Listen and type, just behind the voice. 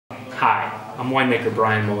Hi, I'm winemaker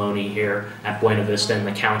Brian Maloney here at Buena Vista in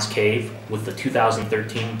the Count's Cave with the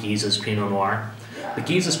 2013 Geza's Pinot Noir. The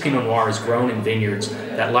Geza's Pinot Noir is grown in vineyards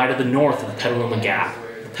that lie to the north of the Petaluma Gap.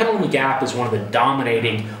 The Petaluma Gap is one of the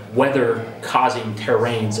dominating weather-causing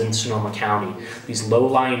terrains in Sonoma County. These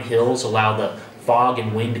low-lying hills allow the fog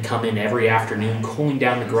and wind to come in every afternoon, cooling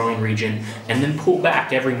down the growing region, and then pull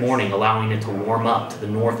back every morning, allowing it to warm up to the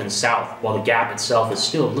north and south, while the gap itself is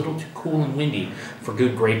still a little too cool and windy for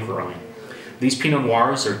good grape growing. These Pinot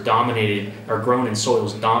Noirs are grown in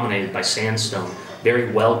soils dominated by sandstone.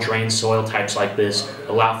 Very well-drained soil types like this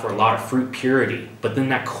allow for a lot of fruit purity, but then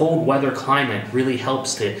that cold weather climate really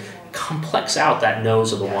helps to complex out that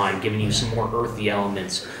nose of the wine, giving you some more earthy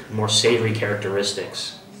elements, more savory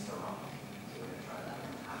characteristics.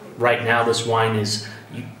 Right now, this wine is,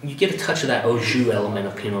 you get a touch of that au jus element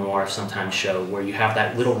of Pinot Noir sometimes show, where you have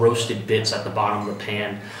that little roasted bits at the bottom of the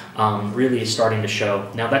pan really is starting to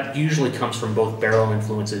show. Now that usually comes from both barrel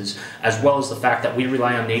influences, as well as the fact that we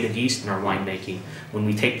rely on native yeast in our winemaking. When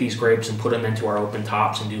we take these grapes and put them into our open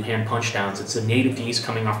tops and do hand punch downs, it's the native yeast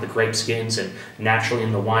coming off the grape skins and naturally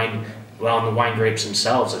in the wine, well, in the wine grapes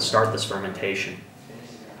themselves that start this fermentation.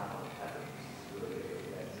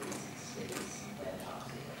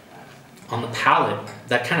 On the palate,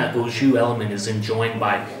 that kind of au jus element is enjoined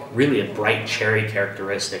by really a bright cherry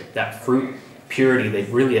characteristic. That fruit purity, they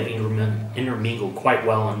really have intermingled quite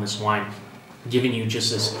well in this wine, giving you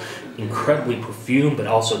just this incredibly perfumed but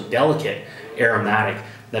also delicate aromatic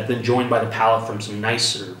that then joined by the palate from some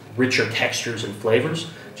nicer, richer textures and flavors,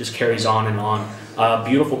 just carries on and on.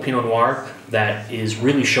 Beautiful Pinot Noir that is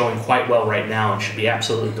really showing quite well right now and should be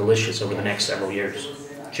absolutely delicious over the next several years.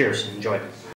 Cheers, enjoy.